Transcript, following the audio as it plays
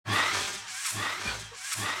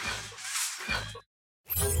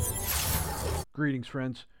Greetings,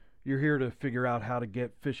 friends. You're here to figure out how to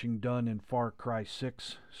get fishing done in Far Cry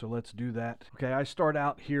 6, so let's do that. Okay, I start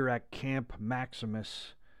out here at Camp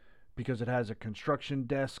Maximus because it has a construction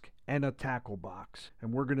desk and a tackle box,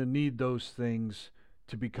 and we're going to need those things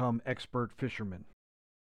to become expert fishermen.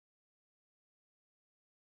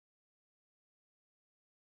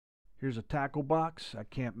 Here's a tackle box at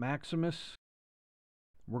Camp Maximus.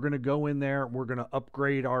 We're going to go in there, we're going to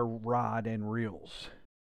upgrade our rod and reels.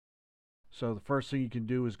 So the first thing you can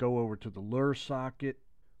do is go over to the lure socket,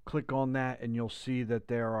 click on that, and you'll see that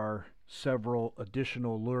there are several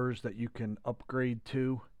additional lures that you can upgrade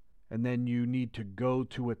to. And then you need to go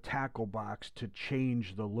to a tackle box to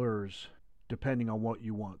change the lures depending on what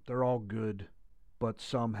you want. They're all good, but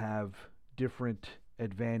some have different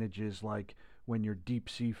advantages, like when you're deep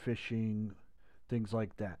sea fishing, things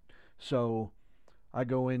like that. So I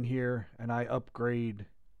go in here and I upgrade.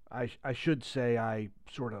 I should say I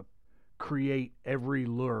sort of create every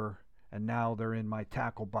lure, and now they're in my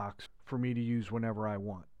tackle box for me to use whenever I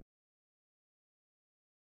want.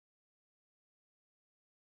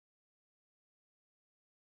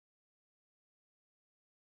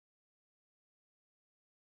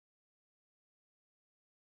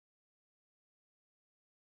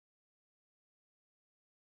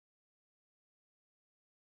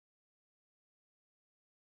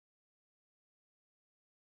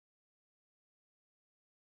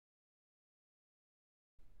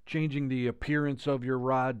 Changing the appearance of your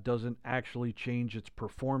rod doesn't actually change its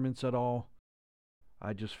performance at all.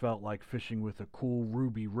 I just felt like fishing with a cool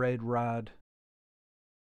ruby red rod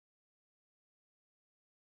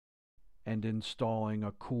and installing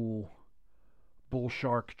a cool bull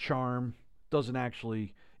shark charm doesn't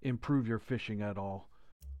actually improve your fishing at all.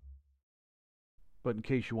 But in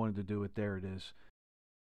case you wanted to do it, there it is.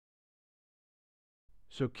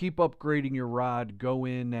 So keep upgrading your rod. Go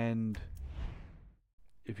in, and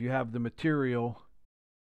if you have the material,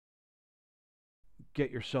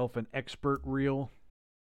 get yourself an expert reel.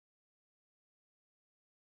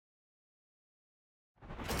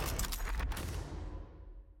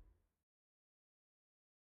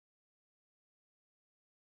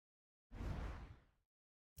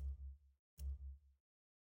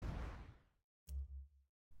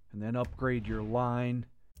 And then upgrade your line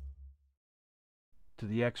to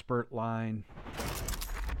the expert line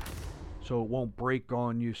so it won't break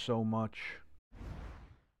on you so much.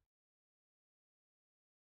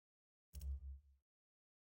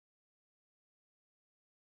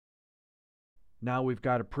 Now we've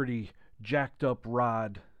got a pretty jacked up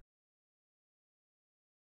rod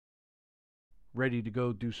ready to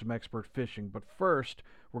go do some expert fishing. But first,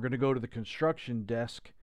 we're going to go to the construction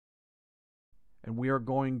desk, and we are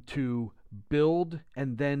going to build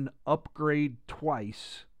and then upgrade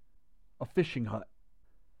twice a fishing hut.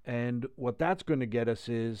 And what that's going to get us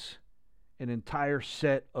is an entire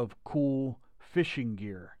set of cool fishing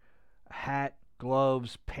gear: a hat,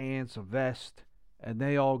 gloves, pants, a vest, and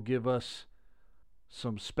they all give us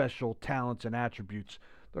some special talents and attributes.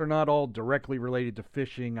 They're not all directly related to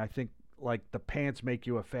fishing. I think like the pants make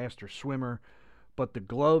you a faster swimmer, but the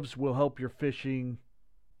gloves will help your fishing.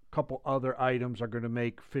 A couple other items are going to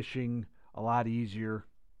make fishing a lot easier,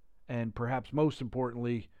 and perhaps most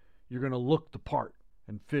importantly, you're going to look the part,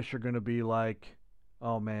 and fish are going to be like,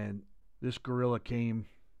 oh man, this gorilla came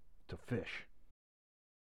to fish.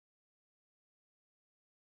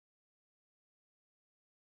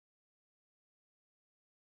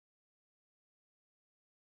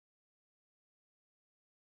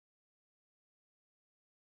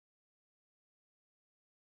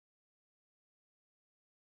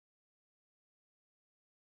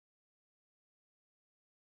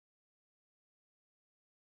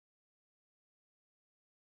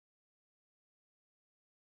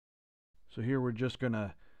 So here we're just going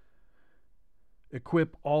to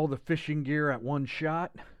equip all the fishing gear at one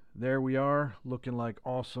shot. There we are, looking like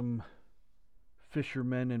awesome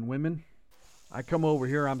fishermen and women. I come over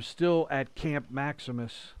here, I'm still at Camp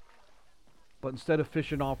Maximus, but instead of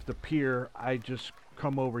fishing off the pier, I just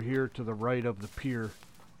come over here to the right of the pier,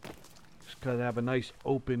 just because I have a nice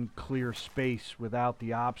open, clear space without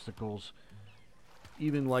the obstacles.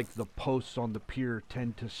 Even like the posts on the pier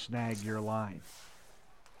tend to snag your line.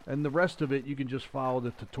 And the rest of it, you can just follow the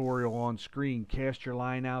tutorial on screen. Cast your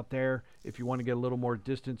line out there. If you want to get a little more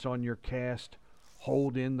distance on your cast,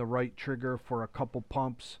 hold in the right trigger for a couple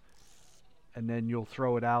pumps, and then you'll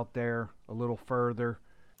throw it out there a little further.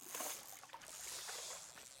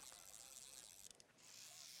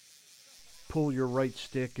 Pull your right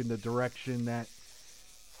stick in the direction that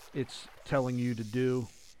it's telling you to do.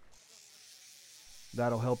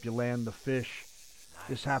 That'll help you land the fish.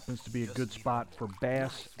 This happens to be a good spot for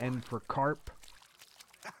bass and for carp.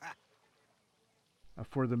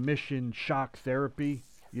 For the mission shock therapy,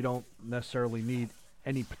 you don't necessarily need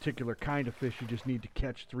any particular kind of fish. You just need to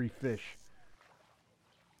catch 3 fish.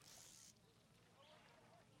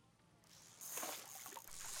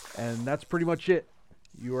 And that's pretty much it.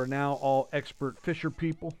 You are now all expert fisher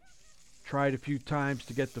people. Try it a few times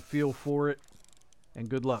to get the feel for it, and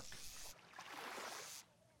good luck.